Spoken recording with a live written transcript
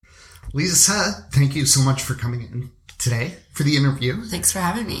Lisa, thank you so much for coming in today for the interview. Thanks for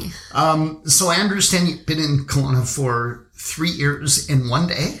having me. So I understand you've been in Kelowna for 3 years and 1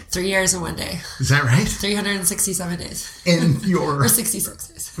 day? 3 years and 1 day. Is that right? 367 days. And you're... or 66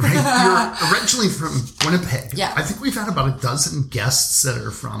 days. Right? You're originally from Winnipeg. Yeah. I think we've had about a dozen guests that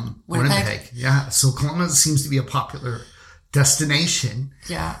are from Winnipeg. Yeah. So Kelowna seems to be a popular destination.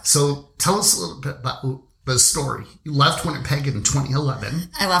 Yeah. So tell us a little bit about the story. You left Winnipeg in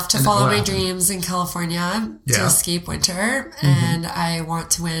 2011. I left to follow my dreams in California to escape winter, and I want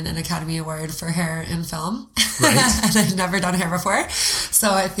to win an Academy Award for hair in film. Right. And I've never done hair before.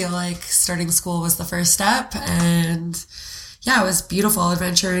 So I feel like starting school was the first step, and yeah, it was beautiful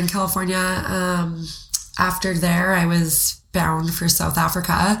adventure in California. After there, I was bound for South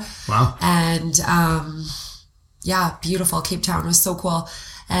Africa. Wow. And yeah, beautiful. Cape Town was so cool.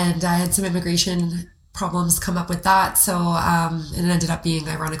 And I had some immigration problems come up with that. So it ended up being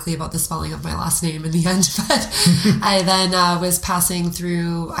ironically about the spelling of my last name in the end. But I then was passing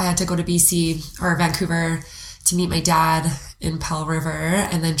through, I had to go to BC or Vancouver to meet my dad in Pell River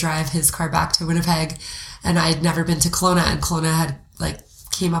and then drive his car back to Winnipeg. And I'd never been to Kelowna, and Kelowna had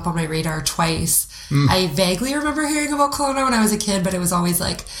came up on my radar twice. I vaguely remember hearing about Kelowna when I was a kid, but it was always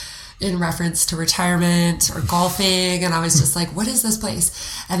in reference to retirement or golfing. And I was just like, what is this place?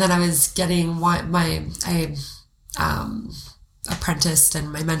 And then I was getting I apprenticed,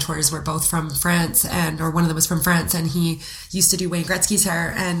 and my mentors were both from France, or one of them was from France, and he used to do Wayne Gretzky's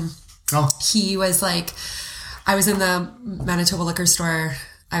hair. And he was I was in the Manitoba liquor store.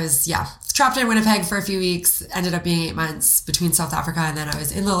 I was, trapped in Winnipeg for a few weeks, ended up being 8 months between South Africa, and then I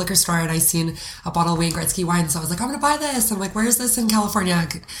was in the liquor store and I seen a bottle of Wayne Gretzky wine. So I was like, I'm going to buy this. I'm like, where is this in California?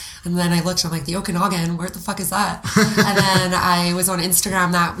 And then I looked and I'm like, the Okanagan, where the fuck is that? And then I was on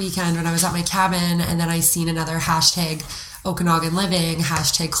Instagram that weekend when I was at my cabin, and then I seen another hashtag Okanagan living,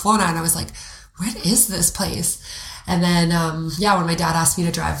 hashtag Kelowna. And I was like, what is this place? And then, when my dad asked me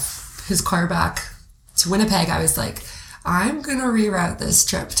to drive his car back to Winnipeg, I was like, I'm going to reroute this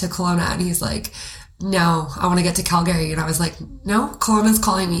trip to Kelowna. And he's like, no, I want to get to Calgary. And I was like, no, Kelowna's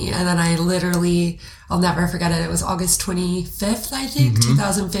calling me. And then I'll never forget it. It was August 25th, I think,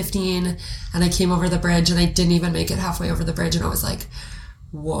 2015. And I came over the bridge, and I didn't even make it halfway over the bridge. And I was like,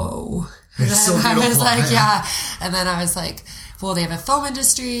 whoa. And then so I was like, yeah. And then I was like, well, they have a film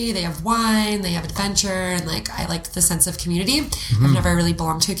industry, they have wine, they have adventure, and I like the sense of community. I've never really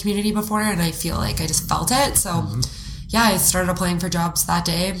belonged to a community before, and I feel like I just felt it. So I started applying for jobs that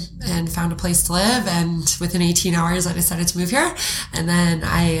day and found a place to live. And within 18 hours, I decided to move here. And then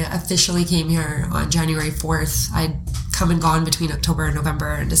I officially came here on January 4th. I'd come and gone between October, November,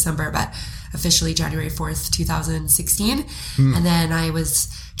 and December, but officially January 4th, 2016. And then I was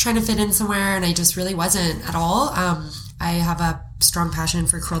trying to fit in somewhere, and I just really wasn't at all. I have a strong passion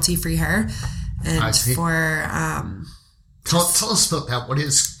for cruelty-free hair and for... Tell us about that. What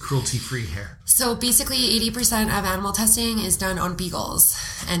is cruelty-free hair? So basically 80% of animal testing is done on beagles,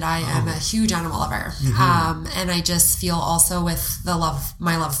 and I am a huge animal lover. And I just feel also with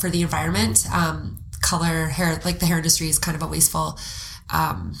my love for the environment, color, hair, the hair industry is kind of a wasteful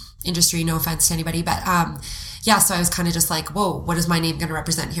industry, no offense to anybody, but so I was kind of just like, whoa, what is my name going to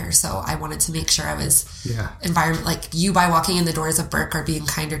represent here? So I wanted to make sure I was environment, you by walking in the doors of Burke are being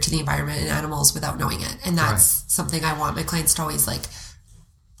kinder to the environment and animals without knowing it. And that's something I want my clients to always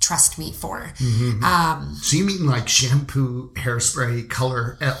trust me for. So you mean shampoo, hairspray,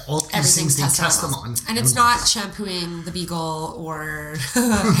 color, all these things they test them on. And it's not shampooing the beagle or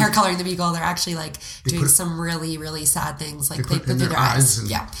hair coloring the beagle. They're actually doing some really, really sad things. They put it through their eyes.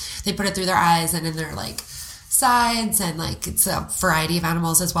 They put it through their eyes and in their sides, and it's a variety of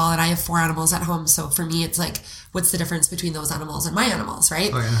animals as well. And I have 4 animals at home. So for me, it's what's the difference between those animals and my animals,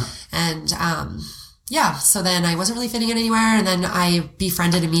 right? And so then I wasn't really fitting in anywhere. And then I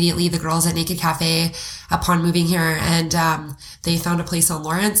befriended immediately the girls at Naked Cafe upon moving here. And they found a place on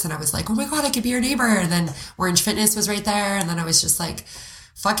Lawrence. And I was like, oh my God, I could be your neighbor. And then Orange Fitness was right there. And then I was just like,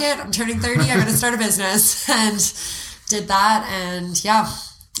 fuck it, I'm turning 30. I'm going to start a business. And did that. And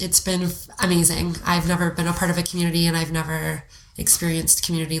it's been amazing. I've never been a part of a community, and I've never experienced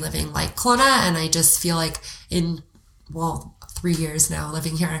community living like Kelowna. And I just feel in 3 years now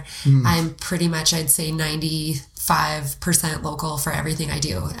living here, I'm pretty much, I'd say 95% local for everything I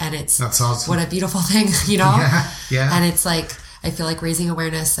do. And that's awesome. What a beautiful thing, Yeah. And it's I feel raising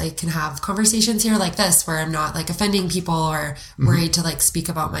awareness. I can have conversations here like this where I'm not offending people or worried to speak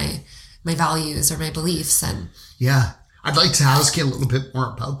about my values or my beliefs. And I'd like to ask you a little bit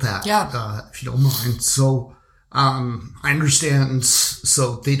more about that, if you don't mind. So I understand,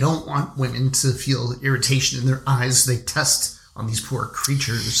 so they don't want women to feel irritation in their eyes. They test on these poor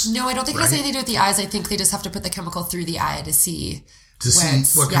creatures. No, I don't think it has anything to do with the eyes. I think they just have to put the chemical through the eye to see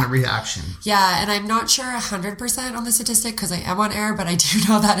what kind of reaction. Yeah, and I'm not sure 100% on the statistic because I am on air, but I do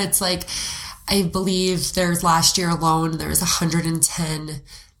know that it's like, I believe there's last year alone, there was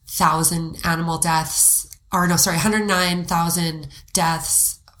 110,000 animal deaths, 109,000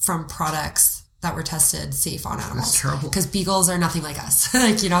 deaths from products that were tested safe on animals. That's terrible. Because beagles are nothing like us,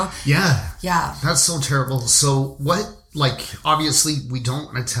 like, you know? Yeah. Yeah. That's so terrible. So obviously we don't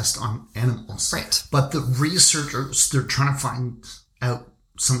want to test on animals. Right. But the researchers, they're trying to find out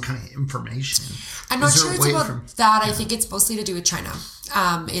some kind of information. I'm not sure it's about that. I think it's mostly to do with China.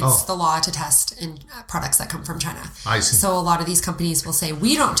 It's the law to test in products that come from China. I see. So a lot of these companies will say,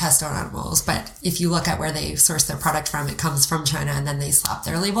 we don't test on animals, but if you look at where they source their product from, it comes from China, and then they slap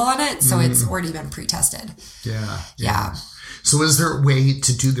their label on it. So it's already been pre-tested. Yeah. So is there a way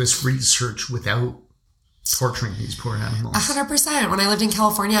to do this research without torturing these poor animals? 100%. When I lived in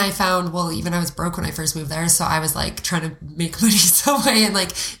California, I found, even I was broke when I first moved there, so I was like trying to make money some way, and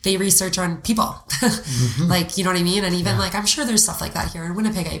like they research on people. Like, you know what I mean? And even like, I'm sure there's stuff like that here in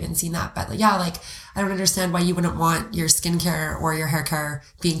Winnipeg. I even seen that, but like, I don't understand why you wouldn't want your skincare or your hair care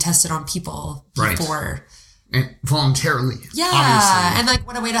being tested on people before. And voluntarily. Yeah. Obviously. And like,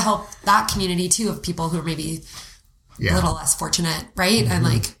 what a way to help that community too, of people who are maybe a little less fortunate, right? And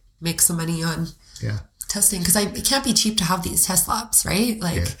like make some money on testing, because it can't be cheap to have these test labs, right?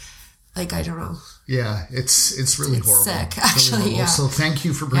 Like I don't know. Yeah, it's really horrible. Sick, actually. Really so thank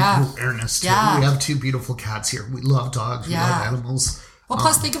you for bringing awareness to it. We have 2 beautiful cats here. We love dogs. We love animals. Well,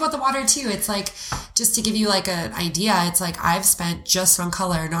 plus think about the water too. It's like, just to give you like an idea, it's like I've spent just on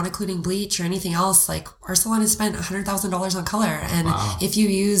color, not including bleach or anything else. Like our salon has spent $100,000 on color, and if you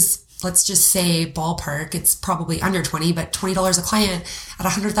use, let's just say ballpark, it's probably under 20, but $20 a client at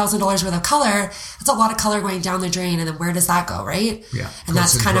 $100,000 worth of color, that's a lot of color going down the drain. And then where does that go, right? Yeah. And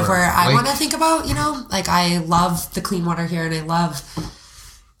that's kind of where I want to think about, you know, like I love the clean water here, and I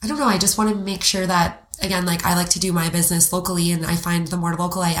don't know, I just want to make sure that, again, like I like to do my business locally, and I find the more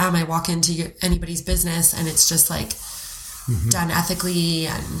local I am, I walk into anybody's business and it's just like done ethically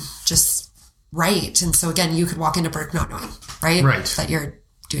and just right. And so again, you could walk into Burke not knowing, right? That you're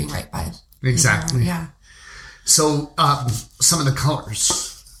doing right by. Exactly. Yeah. So some of the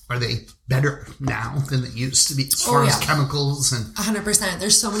colors, are they better now than they used to be as far as chemicals? And 100%.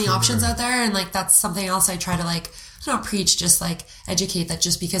 There's so many options out there, and like that's something else I try to like not preach, just like educate, that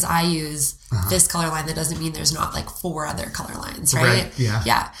just because I use this color line, that doesn't mean there's not like 4 other color lines, right?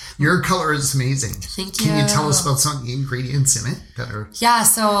 Yeah. Your color is amazing. Thank you. Can you tell us about some of the ingredients in it that are? Yeah.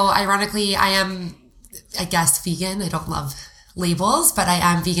 So ironically, I am, I guess, vegan. I don't love labels, but I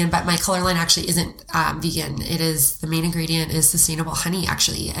am vegan, but my color line actually isn't vegan. It is, the main ingredient is sustainable honey,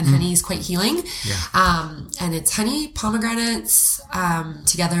 actually, and honey is quite healing. And it's honey, pomegranates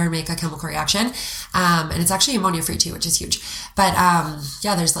together make a chemical reaction, and it's actually ammonia free too, which is huge. But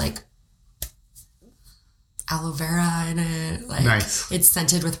there's like aloe vera in it. Like, nice. It's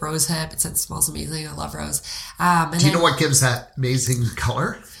scented with rose hip. It smells amazing. I love rose. Do you know what gives that amazing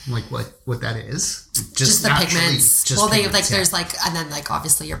color? Like what that is? Just the pigments. There's like, and then like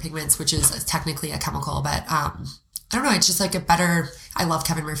obviously your pigments, which is technically a chemical, but I don't know. It's just like a better, I love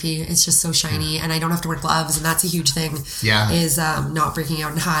Kevin Murphy. It's just so shiny, and I don't have to wear gloves, and that's a huge thing. Is not breaking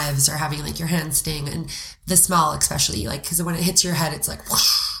out in hives or having like your hands sting, and the smell especially, like, because when it hits your head, it's like whoosh.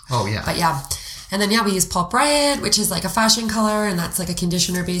 Oh yeah. But yeah. And then we use Pulp Riot, which is like a fashion color, and that's like a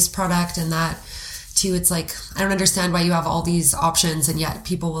conditioner based product, and that too, it's like, I don't understand why you have all these options and yet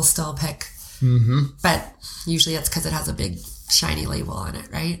people will still pick. But usually it's because it has a big shiny label on it,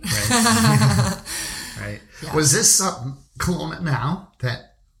 right? Right. Yeah. Was this Kelowna Now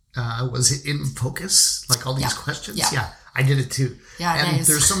that was it in focus? Like all these questions? Yeah. I did it too. Yeah, and nice.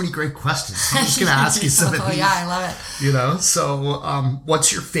 There's so many great questions. I'm just going to ask you some of these. Yeah, I love it. You know, so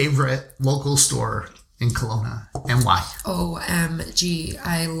what's your favorite local store in Kelowna, and why? OMG,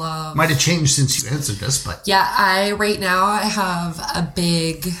 I love... Might have changed since you answered this, but... Yeah, right now I have a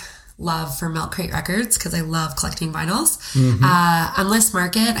big love for Milk Crate Records because I love collecting vinyls. Unless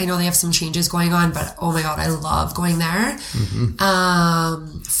Market, I know they have some changes going on, but oh my God, I love going there.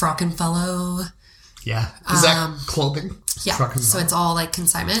 Frock and Fellow. Yeah. Is that clothing? Yeah. So it's all like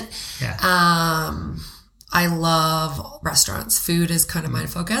consignment. Yeah. I love restaurants. Food is kind of my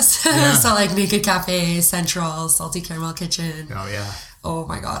focus. Yeah. So like Naked Cafe, Central, Salty Caramel Kitchen. Oh yeah. Oh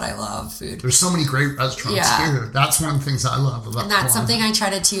my God, I love food. There's so many great restaurants here. That's one of the things I love about. And that's something I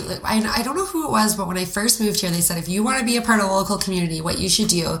try to do. Like, I don't know who it was, but when I first moved here, they said if you want to be a part of the local community, what you should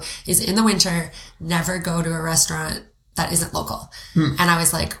do is in the winter, never go to a restaurant that isn't local. And I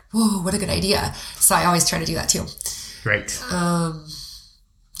was like, whoa, what a good idea. So I always try to do that too. Right.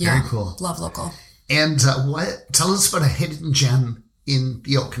 Yeah. Very cool. Love local. And tell us about a hidden gem in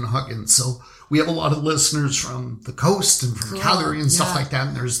the Okanagan. So we have a lot of listeners from the coast and from Calgary and stuff like that.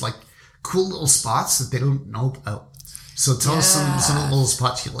 And there's like cool little spots that they don't know about. So tell us some of the little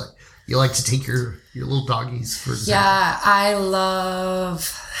spots you like. You like to take your little doggies, for example. Yeah, I love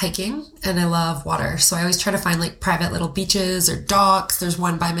hiking and I love water. So I always try to find like private little beaches or docks. There's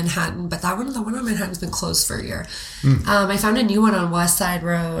one by Manhattan, but the one on Manhattan's been closed for a year. I found a new one on West Side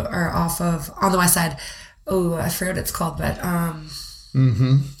Road, or on the West Side. Oh, I forget what it's called, but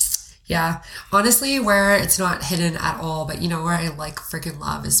yeah, honestly, where it's not hidden at all, but you know where I like freaking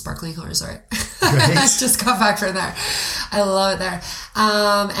love is Sparkling Hill Resort. Right. I just got back from there. I love it there.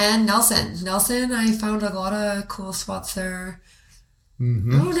 And Nelson, I found a lot of cool spots there. I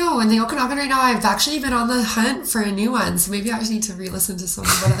don't know. In the Okanagan right now, I've actually been on the hunt for a new one, so maybe I just need to re-listen to some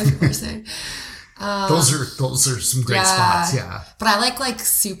of what other people are saying. Those are some great spots. Yeah, but I like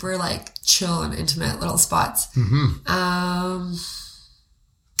super like chill and intimate little spots.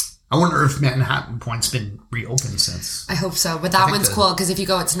 I wonder if Manhattan Point's been reopened since. I hope so. But that one's cool because if you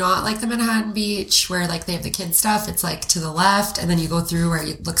go, it's not like the Manhattan Beach where like they have the kids stuff. It's like to the left, and then you go through where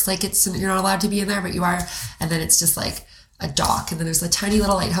it looks like you're not allowed to be in there, but you are. And then it's just like a dock, and then there's a tiny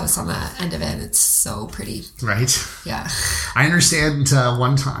little lighthouse on the end of it. And it's so pretty. Right. Yeah. I understand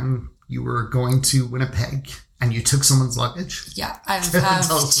one time you were going to Winnipeg and you took someone's luggage. Yeah, I have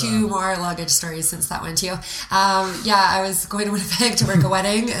two more luggage stories since that one too. Yeah, I was going to Winnipeg to work a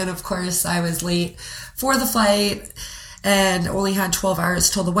wedding, and of course I was late for the flight and only had 12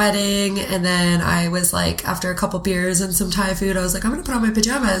 hours till the wedding. And then I was like, after a couple beers and some Thai food, I was like, I'm going to put on my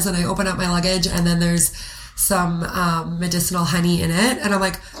pajamas, and I open up my luggage, and then there's some medicinal honey in it, and I'm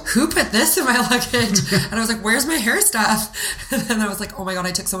like, who put this in my luggage? And I was like, where's my hair stuff? And then I was like, oh my god,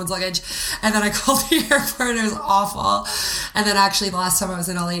 I took someone's luggage. And then I called the airport, and it was awful. And then actually the last time I was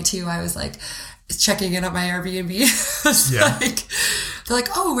in LA too, I was like checking in at my Airbnb. Like, they're like,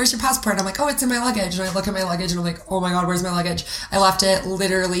 oh, where's your passport? I'm like, oh, it's in my luggage. And I look at my luggage and I'm like, oh my god, where's my luggage? I left it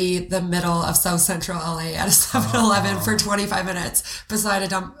literally the middle of South Central LA at a 7-Eleven for 25 minutes beside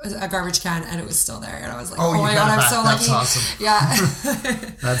a garbage can, and it was still there. And I was like, oh my god, I'm so lucky. That's awesome. Yeah.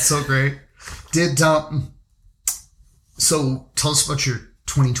 That's so great. So tell us about your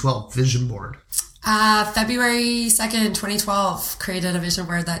 2012 vision board. February 2nd, 2012, created a vision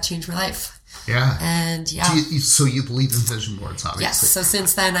board that changed my life. Yeah. And yeah. So you believe in vision boards, obviously. Yes. So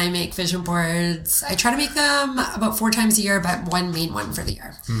since then I make vision boards. I try to make them about 4 times a year, but one main one for the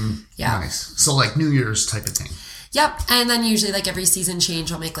year. Yeah. Nice. So like New Year's type of thing. Yep. And then usually like every season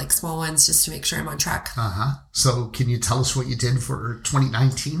change, I'll make like small ones just to make sure I'm on track. So can you tell us what you did for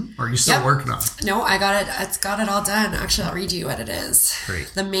 2019? Or are you still working on it? No, I got it. It's got it all done. Actually, I'll read you what it is.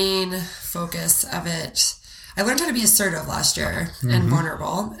 Great. The main focus of it. I learned how to be assertive last year and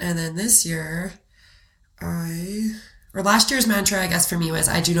vulnerable. And then this year, last year's mantra, I guess, for me was,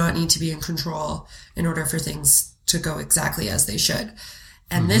 I do not need to be in control in order for things to go exactly as they should.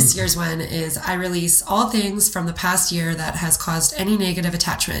 And this year's one is, I release all things from the past year that has caused any negative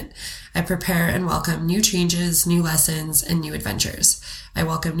attachment. I prepare and welcome new changes, new lessons, and new adventures. I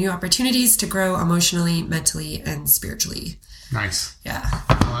welcome new opportunities to grow emotionally, mentally, and spiritually. Nice. Yeah.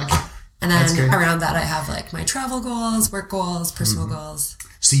 I like it. And then around that, I have like my travel goals, work goals, personal goals.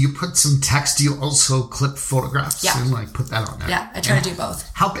 So you put some text. Do you also clip photographs and like put that on there? Yeah, I try to do both.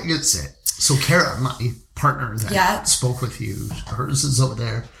 How big is it? So Kara, my partner that spoke with you, hers is over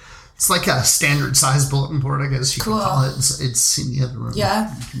there. It's like a standard size bulletin board, I guess you can call it. It's in the other room.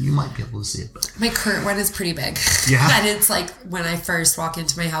 Yeah. You might be able to see it. But my current one is pretty big. Yeah. And it's like when I first walk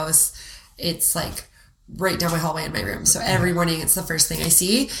into my house, it's like right down my hallway in my room. So every morning it's the first thing I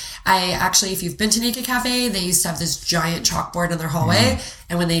see. I actually, if you've been to Naked Cafe, they used to have this giant chalkboard in their hallway.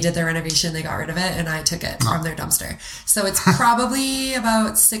 And when they did their renovation, they got rid of it and I took it from their dumpster. So it's probably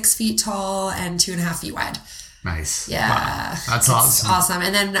about 6 feet tall and 2.5 feet wide. Nice. Yeah. Wow. That's awesome. Awesome.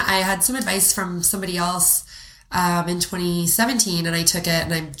 And then I had some advice from somebody else in 2017 and I took it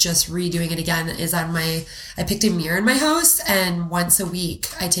and I'm just redoing it again. I picked a mirror in my house and once a week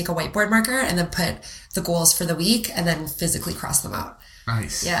I take a whiteboard marker and then put the goals for the week and then physically cross them out.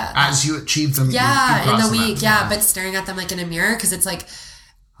 Nice. Yeah. As you achieve them. Yeah, in the week. Yeah. But staring at them like in a mirror, because it's like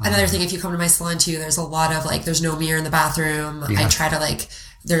another thing, if you come to my salon too, there's a lot of like, there's no mirror in the bathroom. I try to like,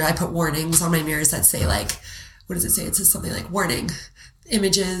 I put warnings on my mirrors that say like, what does it say? It says something like, warning,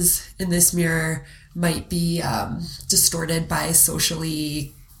 images in this mirror might be distorted by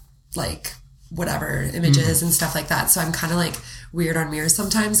socially like whatever images and stuff like that. So I'm kind of like weird on mirrors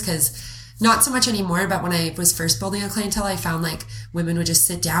sometimes because Not so much anymore, but when I was first building a clientele, I found like women would just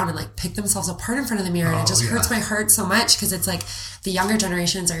sit down and like pick themselves apart in front of the mirror. And it just hurts my heart so much because it's like the younger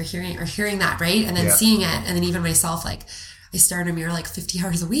generations are hearing that, right? And then seeing it. And then even myself, like I stare in a mirror like 50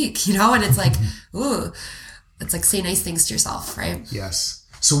 hours a week, you know? And it's like, ooh, it's like say nice things to yourself, right? Yes.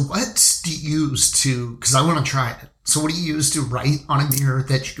 So what do you use to, because I want to try it. So what do you use to write on a mirror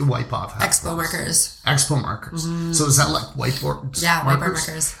that you can wipe off? Expo markers. Expo markers. Mm-hmm. So is that like whiteboard? Yeah, whiteboard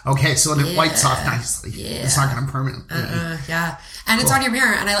markers. Okay, so it wipes off nicely. Yeah. It's not going to permanently. Yeah. And it's on your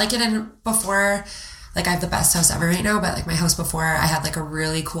mirror. And I like it in before, like I have the best house ever right now, but like my house before I had like a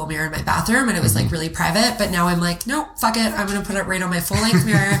really cool mirror in my bathroom and it was like really private. But now I'm like, no, fuck it. I'm going to put it right on my full length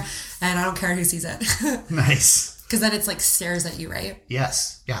mirror and I don't care who sees it. Nice. Because then it's like stares at you, right?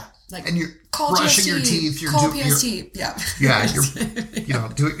 Yes. Yeah. Like, and you're brushing your teeth. Call PST. Yeah. Yeah. You're,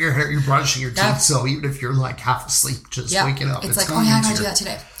 doing your hair. You're brushing your teeth. So even if you're like half asleep, just waking up. It's like, oh yeah, I gotta do that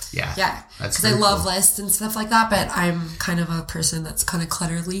today. Yeah. Yeah. Because I love lists and stuff like that, but I'm kind of a person that's kind of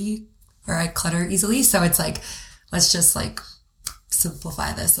clutterly, or I clutter easily. So it's like, let's just like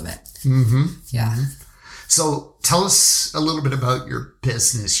simplify this a bit. Mm-hmm. Yeah. Mm-hmm. So tell us a little bit about your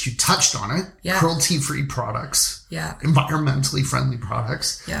business. You touched on it. Yeah. Cruelty-free products. Yeah. Environmentally friendly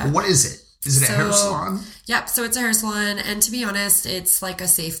products. Yeah. What is it? Is it a hair salon? Yep. So it's a hair salon. And to be honest, it's like a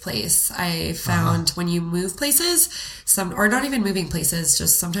safe place. I found when you move places, or not even moving places,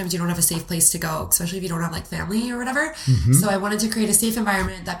 just sometimes you don't have a safe place to go, especially if you don't have like family or whatever. Mm-hmm. So I wanted to create a safe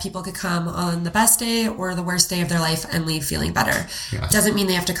environment that people could come on the best day or the worst day of their life and leave feeling better. Yeah. Doesn't mean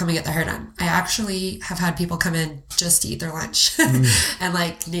they have to come and get their hair done. I actually have had people come in just to eat their lunch. And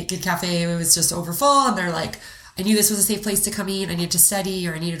like Naked Cafe, it was just over full and they're like, I knew this was a safe place to come eat. I needed to study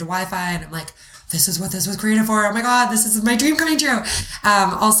or I needed a Wi-Fi. And I'm like, this is what this was created for. Oh my God, this is my dream coming true.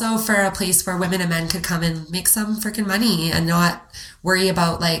 Also for a place where women and men could come and make some freaking money and not worry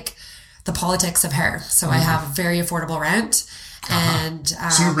about like the politics of hair. So I have very affordable rent. And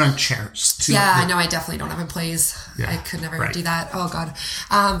so you rent chairs too. Yeah, no, I definitely don't have employees. I could never do that. Oh God.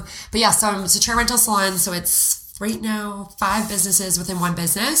 But yeah, so it's a chair rental salon. So it's right now 5 businesses within one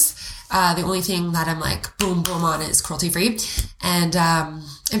business. The only thing that I'm like boom on is cruelty free and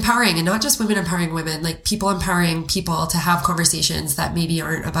empowering, and not just women empowering women, like people empowering people to have conversations that maybe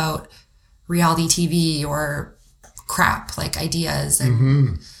aren't about reality TV or crap, like ideas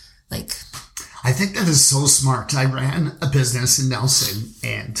and like. I think that is so smart. I ran a business in Nelson,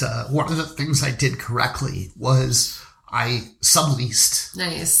 and one of the things I did correctly was I subleased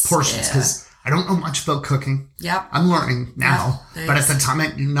portions because I don't know much about cooking. Yep. I'm learning now. Yep. Nice. But at the time, I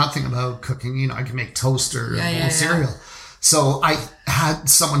knew nothing about cooking. I can make toast or cereal. So I had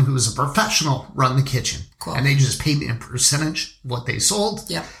someone who was a professional run the kitchen. Cool. And they just paid me a percentage of what they sold.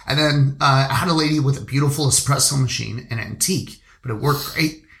 Yep. And then I had a lady with a beautiful espresso machine, an antique, but it worked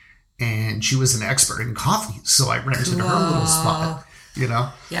great. And she was an expert in coffee. So I rented her little spot.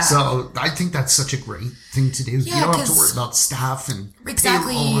 Yeah. So I think that's such a great thing to do. Yeah, you don't have to worry about staff and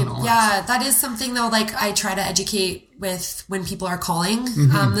exactly. And all that is something though. Like I try to educate with when people are calling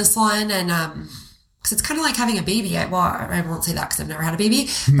the salon, and because it's kind of like having a baby. I won't say that because I've never had a baby,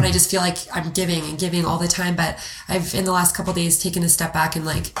 but I just feel like I'm giving all the time. But I've in the last couple of days taken a step back and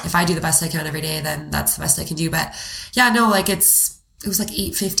like if I do the best I can every day, then that's the best I can do. But yeah, no, like it was like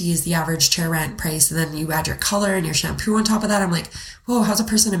 $850 is the average chair rent price. And then you add your color and your shampoo on top of that. I'm like, whoa, how's a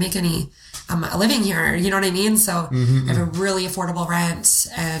person to make any a living here? You know what I mean? So I have a really affordable rent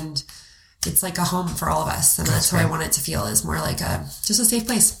and it's like a home for all of us. And that's what I want it to feel is more like just a safe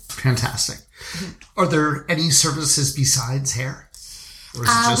place. Fantastic. Are there any services besides hair?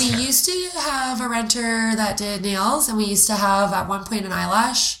 We used to have a renter that did nails, and we used to have at one point an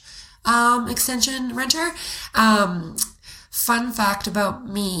eyelash extension renter. Fun fact about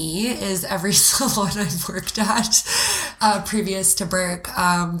me is every salon I've worked at previous to Burke,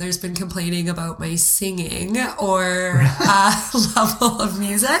 there's been complaining about my singing or level of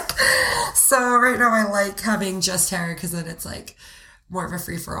music. So right now I like having just hair because then it's like more of a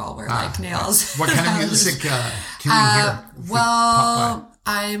free-for-all where like nails. What kind of music can we hear? Well,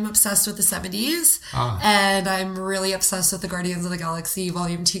 I'm obsessed with the 70s and I'm really obsessed with the Guardians of the Galaxy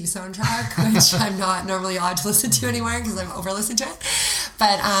Volume 2 soundtrack, which I'm not normally allowed to listen to anymore because I've over-listened to it.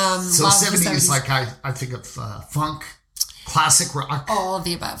 But so 70s, like I think of funk, classic rock. All of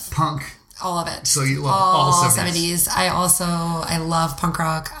the above. Punk. All of it. So you love all 70s. I love punk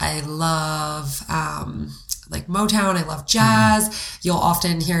rock. I love like Motown. I love jazz. You'll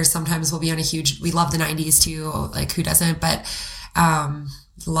often hear sometimes we'll be on we love the 90s too. Like who doesn't? But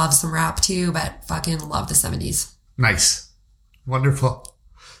love some rap too, but fucking love the 70s. Nice. Wonderful.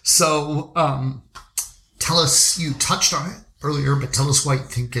 So tell us, you touched on it, earlier, but tell us why you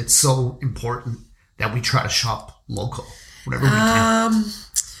think it's so important that we try to shop local, whatever we can.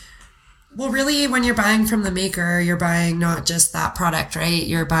 Well, really, when you're buying from the maker, you're buying not just that product, right?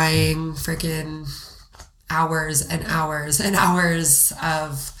 You're buying freaking hours and hours and hours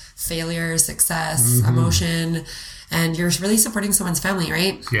of failure, success, emotion, and you're really supporting someone's family,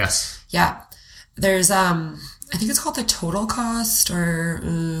 right? Yes. Yeah. There's, I think it's called The Total Cost or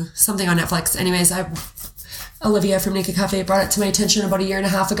something on Netflix. Anyways, Olivia from Naked Cafe brought it to my attention about 1.5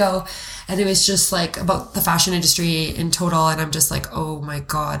 years ago. And it was just like about the fashion industry in total. And I'm just like, oh my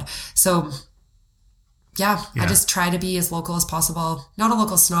God. So yeah, I just try to be as local as possible. Not a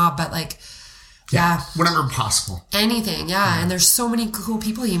local snob, but like, whenever possible. Anything. Yeah. And there's so many cool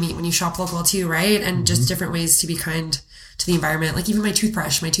people you meet when you shop local too, right? And just different ways to be kind to the environment. Like even my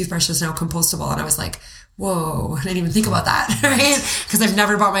toothbrush is now compostable. And I was like, whoa, I didn't even think about that, right? Because I've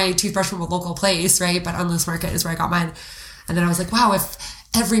never bought my toothbrush from a local place, right? But Endless Market is where I got mine. And then I was like, wow, if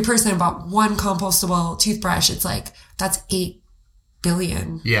every person bought one compostable toothbrush, it's like, that's 8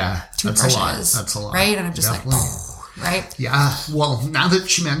 billion toothbrushes. That's a lot. Right? And I'm just like, right? Yeah. Well, now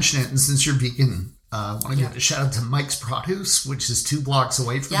that you mention it, and since you're vegan, I want to give a shout out to Mike's Produce, which is 2 blocks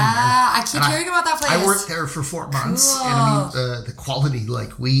away from here. Yeah, I keep hearing about that place. I worked there for 4 months, and I mean, the quality,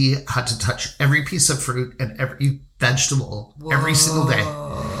 like we had to touch every piece of fruit and every vegetable every single day.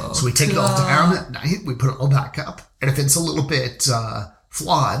 So we take it all down at night, we put it all back up, and if it's a little bit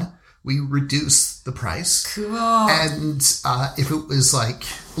flawed, we reduce the price. Cool. And if it was like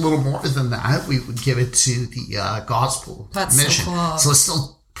a little more than that, we would give it to the gospel mission. So cool. So it's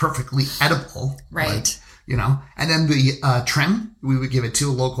still perfectly edible, right? Like, you know, and then the trim we would give it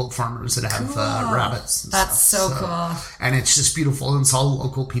to local farmers that have rabbits. And That's stuff. so cool, and it's just beautiful. And it's all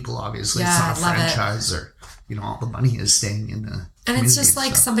local people, obviously. It's not a franchise or all the money is staying in the. And it's just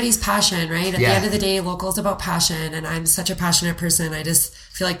like somebody's passion, right? At the end of the day, local is about passion, and I'm such a passionate person. I just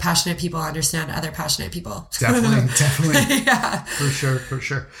feel like passionate people understand other passionate people. Definitely, yeah, for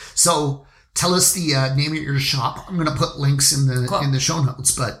sure. So. Tell us the name of your shop. I'm going to put links in the show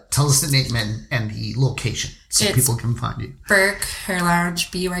notes, but tell us the name and the location so people can find you. Burke Hair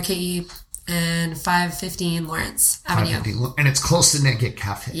Lounge, BURKE, and 515 Lawrence Avenue. And it's close to Naked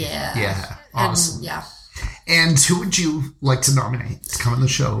Cafe. Yeah. Awesome. And who would you like to nominate to come on the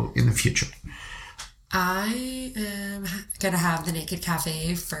show in the future? I am going to have the Naked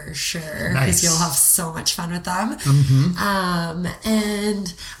Cafe for sure. Because you'll have so much fun with them.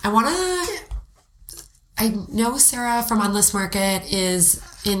 And I know Sarah from Endless Market is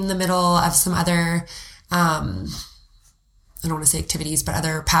in the middle of some other, I don't want to say activities, but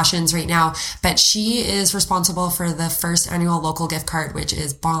other passions right now. But she is responsible for the first annual local gift card, which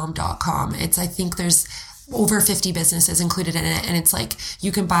is bomb.com. I think there's over 50 businesses included in it. And it's like,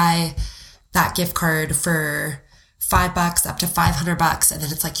 you can buy that gift card for $5 up to $500, and then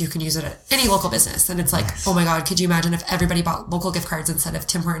it's like you can use it at any local business. And it's like, oh my God, could you imagine if everybody bought local gift cards instead of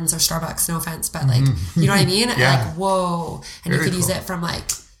Tim Hortons or Starbucks? No offense, but like, you know what I mean? Yeah. Like, whoa. And you could use it from like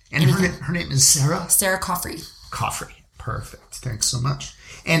and her name is Sarah? Sarah Coffrey. Perfect. Thanks so much.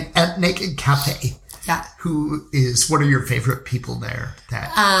 And at Naked Cafe, what are your favorite people there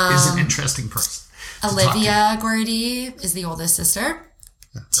that is an interesting person? Olivia Gordy is the oldest sister.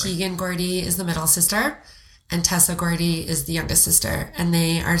 Tegan Gordy is the middle sister, and Tessa Gordy is the youngest sister. And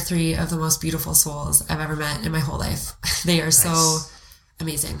they are 3 of the most beautiful souls I've ever met in my whole life. They are so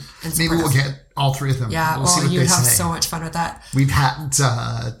amazing and supportive. Maybe we'll get all 3 of them. Yeah, we'll see what you would have say. So much fun with that. We've had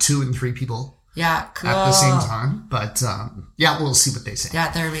 2 and 3 people at the same time, but we'll see what they say.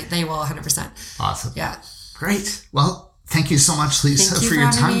 Yeah, they will 100%. Awesome. Yeah. Great. Well, thank you so much, Lisa, for your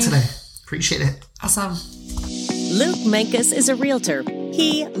time today. Appreciate it. Awesome. Luke Mankus is a realtor.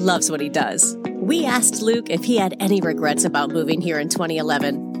 He loves what he does. We asked Luke if he had any regrets about moving here in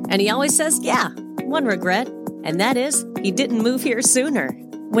 2011, and he always says, yeah, one regret, and that is he didn't move here sooner.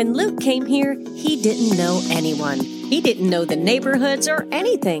 When Luke came here, he didn't know anyone. He didn't know the neighborhoods or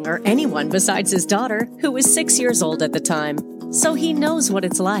anything or anyone besides his daughter, who was 6 years old at the time. So he knows what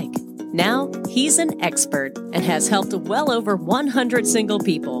it's like. Now, he's an expert and has helped well over 100 single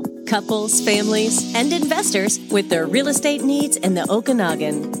people, couples, families, and investors with their real estate needs in the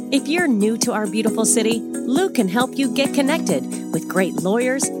Okanagan. If you're new to our beautiful city, Luke can help you get connected with great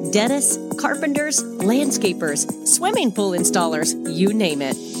lawyers, dentists, carpenters, landscapers, swimming pool installers, you name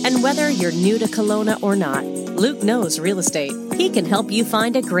it. And whether you're new to Kelowna or not, Luke knows real estate. He can help you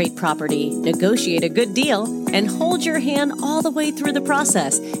find a great property, negotiate a good deal, and hold your hand all the way through the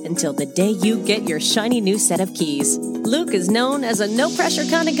process until the day you get your shiny new set of keys. Luke is known as a no-pressure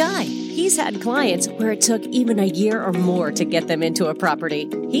kind of guy. He's had clients where it took even a year or more to get them into a property.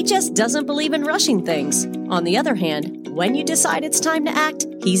 He just doesn't believe in rushing things. On the other hand, When you decide it's time to act,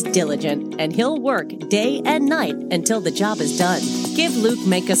 he's diligent, and he'll work day and night until the job is done. Give Luke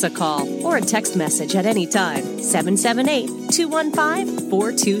Mankus a call or a text message at any time.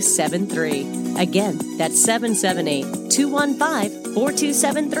 778-215-4273. Again, that's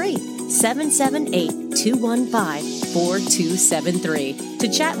 778-215-4273. 778-215-4273 to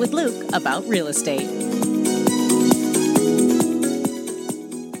chat with Luke about real estate.